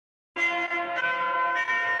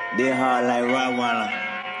Did hard like Rottweiler.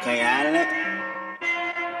 Can you handle it?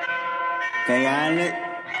 Can you handle it?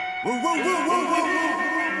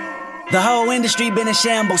 The whole industry been in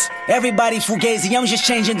shambles. Everybody fugazi, I'm just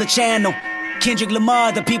changing the channel. Kendrick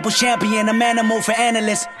Lamar, the people's champion. I'm animal for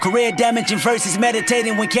analysts. Career damaging versus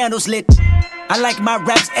meditating when candles lit. I like my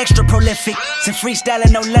raps extra prolific. Some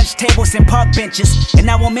freestyling, no lunch tables and park benches.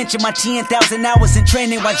 And I won't mention my 10,000 hours in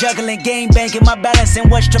training while juggling, game banking. My balancing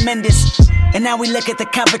was tremendous. And now we look at the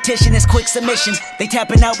competition as quick submissions. They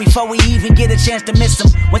tapping out before we even get a chance to miss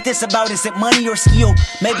them. What this about? Is it money or skill?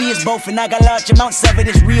 Maybe it's both, and I got large amounts of it,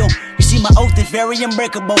 it's real. You see, my oath is very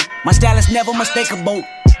unbreakable. My style is never mistakable.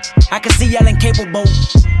 I can see y'all incapable.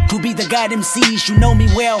 Who be the god MCs, you know me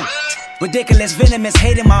well. Ridiculous, venomous,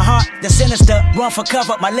 hate in my heart. The sinister, run for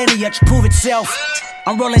cover, my lineage prove itself.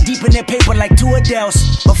 I'm rolling deep in their paper like two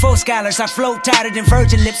Adele's. Before scholars, I float tighter than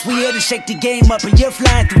virgin lips. We here to shake the game up and you're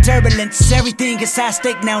flying through turbulence. Everything is high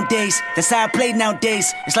stake nowadays. That's how I play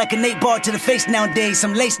nowadays. It's like an 8 ball to the face nowadays.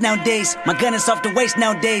 I'm laced nowadays. My gun is off the waist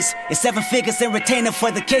nowadays. It's 7 figures and retainer for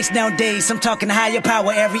the case nowadays. I'm talking higher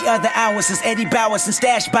power every other hour since Eddie Bowers and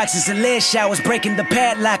stash boxes and lead showers. Breaking the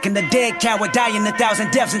padlock and the dead cow dying 1,000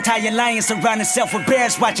 deaths. Entire lion surround itself with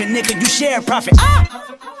bears watching. Nigga, you share profit.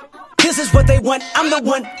 This is what they want, I'm the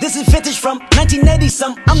one. This is vintage from 1980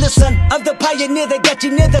 some. I'm the son of the pioneer that got you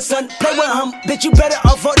near the sun. Play with him, bitch, you better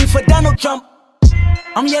off voting for Donald Trump.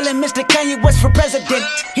 I'm yelling Mr. Kanye West for president.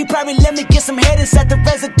 He probably let me get some head inside the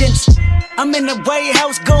residence. I'm in the White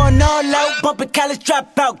House going all out, bumping college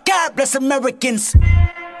dropout. God bless Americans.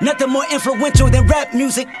 Nothing more influential than rap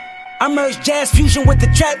music. I merge jazz fusion with the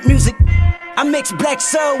trap music. I mix black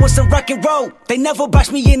soul with some rock and roll. They never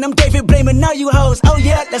box me in, I'm David blaming all you hoes. Oh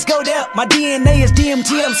yeah, let's go there. My DNA is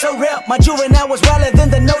DMT, I'm so real. My juvenile was wilder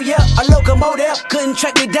than the no-yeah. A locomotive, couldn't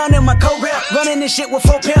track me down in my co-rap. Running this shit with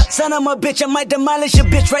 4 pair. Son of a bitch, I might demolish your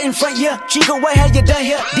bitch right in front, yeah. Chico, what have you done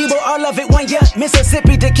here? Debo, all of it 1 year.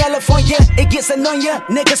 Mississippi to California, it gets annoying, yeah.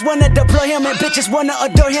 Niggas wanna deploy him and bitches wanna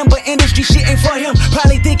adore him. But industry shit ain't for him,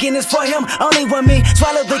 probably thinking it's for him. Only one me,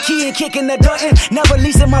 swallow the key and kicking the door in. Never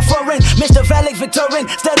leasing my foreign, Mr. Valley Victorian,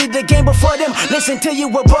 studied the game before them. Listen till you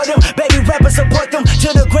abort them. Baby rappers support them. To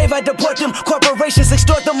the grave I deport them. Corporations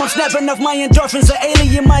extort them. I'm snapping off my endorphins. An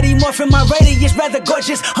alien mighty morphin. My radius rather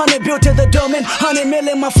gorgeous. 100 bill to the domain. 100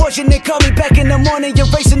 million my fortune. They call me back in the morning. You're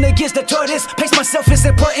racing against the tortoise. Pace myself is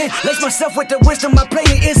important. Lace myself with the wisdom. My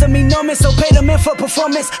player is an enormous. So pay them in for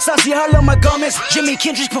performance. Saucy hollow my garments. Jimmy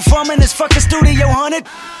Kendrick performing. It's fucking studio haunted.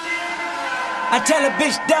 I tell a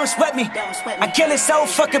bitch, don't sweat me. I kill it so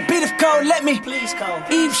fucking beat if cold, let me. Please call.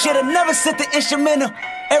 Eve should've never sent the instrumental.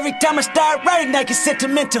 Every time I start writing, I get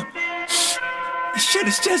sentimental. This shit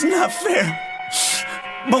is just not fair.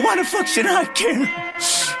 But why the fuck should I care?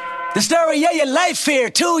 The story of your life here.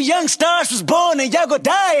 2 young stars was born and y'all gon'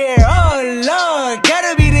 die here. Oh Lord,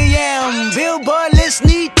 gotta be the yam. Billboard list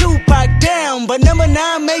need Tupac down. But number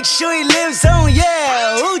 9, make sure he lives on,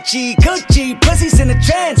 yeah. Oochie, coochie, pussies in a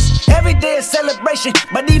trance. Every day a celebration,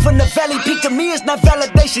 but even the valley peak to me is not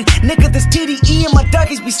validation. Nigga, this TDE and my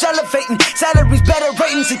doggies be salivating. Salaries, better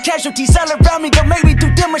ratings, and casualties all around me gon' make me do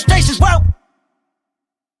demonstrations, whoa.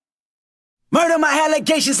 Murder my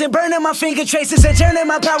allegations and burning my finger traces and turning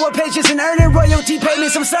my power pages and earning royalty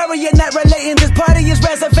payments. I'm sorry you're not relating, this party is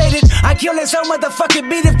reservated. I kill it so motherfucking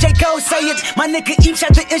beat if J. Cole say it. My nigga each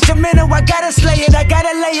shot the instrumental, I gotta slay it, I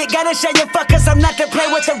gotta lay it, gotta show you fuckers I'm not to play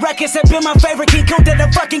with the records. Have been my favorite King Kunta,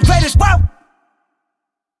 the fucking greatest, whoa!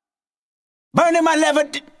 Burning my lever.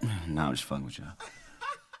 Nah, I'm just fucking with y'all.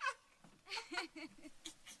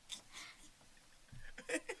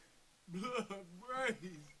 Blood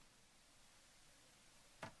brains.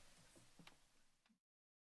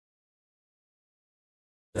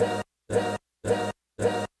 Yeah.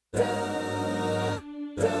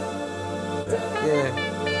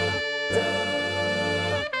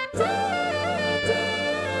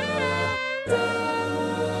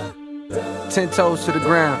 10 toes to the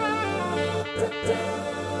ground.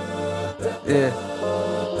 Yeah.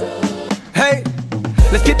 Hey,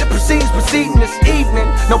 let's get the proceedings proceeding this evening.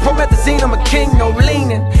 No promethazine, I'm a king, no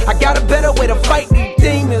leaning. I got a better way to fight these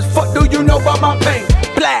demons. Fuck do you know about my pain?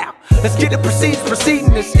 Blah. Let's get the proceedings proceeding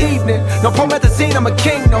this evening. No promethazine, I'm a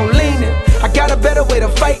king, no leaning. I got a better way to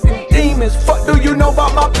fight these demons. Fuck do you know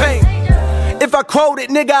about my pain? If I quote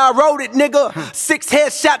it, nigga, I wrote it, nigga. 6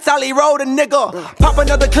 headshots, Ollie rolled a nigga. Pop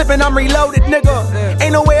another clip and I'm reloaded, nigga.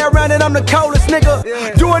 Ain't no way around it, I'm the coldest, nigga.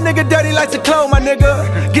 Do a nigga dirty like a clone, my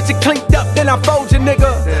nigga. Get you clinked up, then I fold you,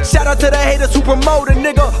 nigga. Shout out to the haters who promote a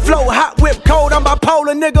nigga. Flow hot, whip cold, I'm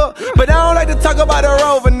bipolar, nigga. But I don't like to talk about a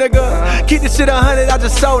rover, nigga. Keep this shit 100, I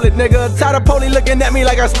just sold it, nigga. Tired of police looking at me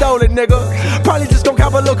like I stole it, nigga. Probably just gon'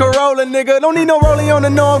 cop a little Corolla, nigga. Don't need no rollie on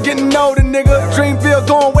the know I'm getting older, nigga. Dreamville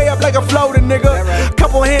going way up like a floater, nigga.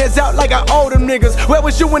 Couple hands out like I owe them niggas. Where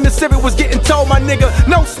was you when the Civic was getting told, my nigga?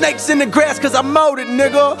 No snakes in the grass cause I mowed it,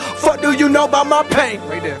 nigga. Fuck do you know about my pain?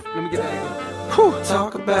 Right there, let me get that again.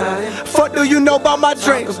 Talk about it. Fuck do you know about my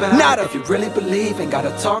dreams? Nada. If you really believe, ain't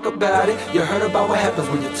gotta talk about it. You heard about what happens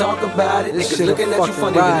when you talk about it. Niggas looking at you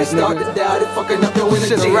funny when they start to doubt it. Fucking up your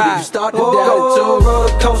energy when you start to doubt it.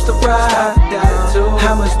 Roller coaster ride.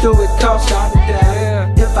 How much do it cost?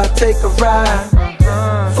 If I take a ride.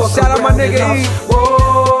 Shout out my nigga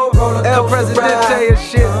E. El Presidente and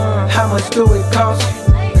shit. How much do it cost?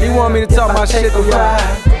 He want me to talk my shit to ride.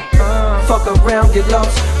 Fuck around, get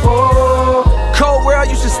lost. Cold world,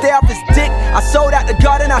 you should stay off his dick. I sold out the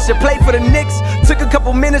garden, I should play for the Knicks. Took a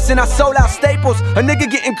couple minutes and I sold out Staples. A nigga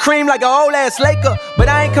getting cream like a old ass Laker. But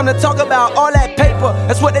I ain't come to talk about all that paper.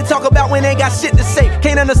 That's what they talk about when they ain't got shit to say.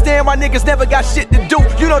 Can't understand why niggas never got shit to do.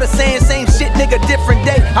 You know the saying, same shit, nigga, different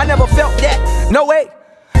day. I never felt that, no way.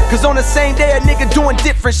 Cause on the same day a nigga doing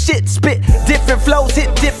different shit. Spit different flows,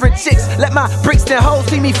 hit different chicks. Let my Brixton hoes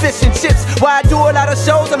see me fish and chips. Why I do a lot of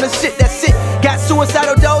shows, I'm the shit that's it. Got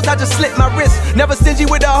suicidal doors, I just slit my wrist. Never stingy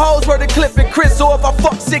with the hoes, word the Cliff and Chris. Or if I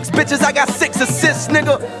fuck 6 bitches, I got 6 assists,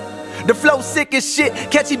 nigga. The flow sick as shit.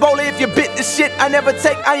 Catchy bowler if you bit the shit. I never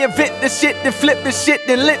take, I invent the shit. Then flip the shit,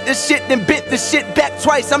 then lit the shit. Then bit the shit back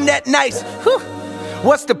twice, I'm that nice. Whew.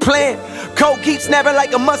 What's the plan? Coke keeps snapping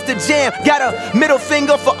like a mustard jam. Got a middle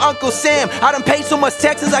finger for Uncle Sam. I done paid so much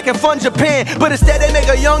taxes I can fund Japan. But instead they make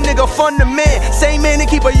a young nigga fund the man. Same man that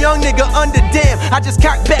keep a young nigga under dam. I just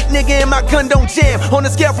cock back nigga and my gun don't jam. On a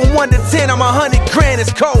scale from 1 to 10 I'm 100 grand,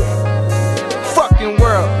 it's cold. Fucking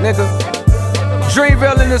world, nigga.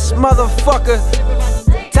 Dreamville in this motherfucker.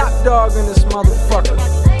 Top dog in this motherfucker.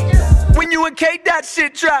 When you and K, that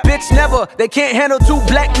shit drop. Bitch, never. They can't handle 2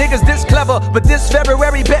 black niggas this clever. But this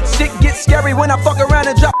February, bet shit gets scary when I fuck around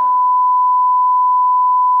and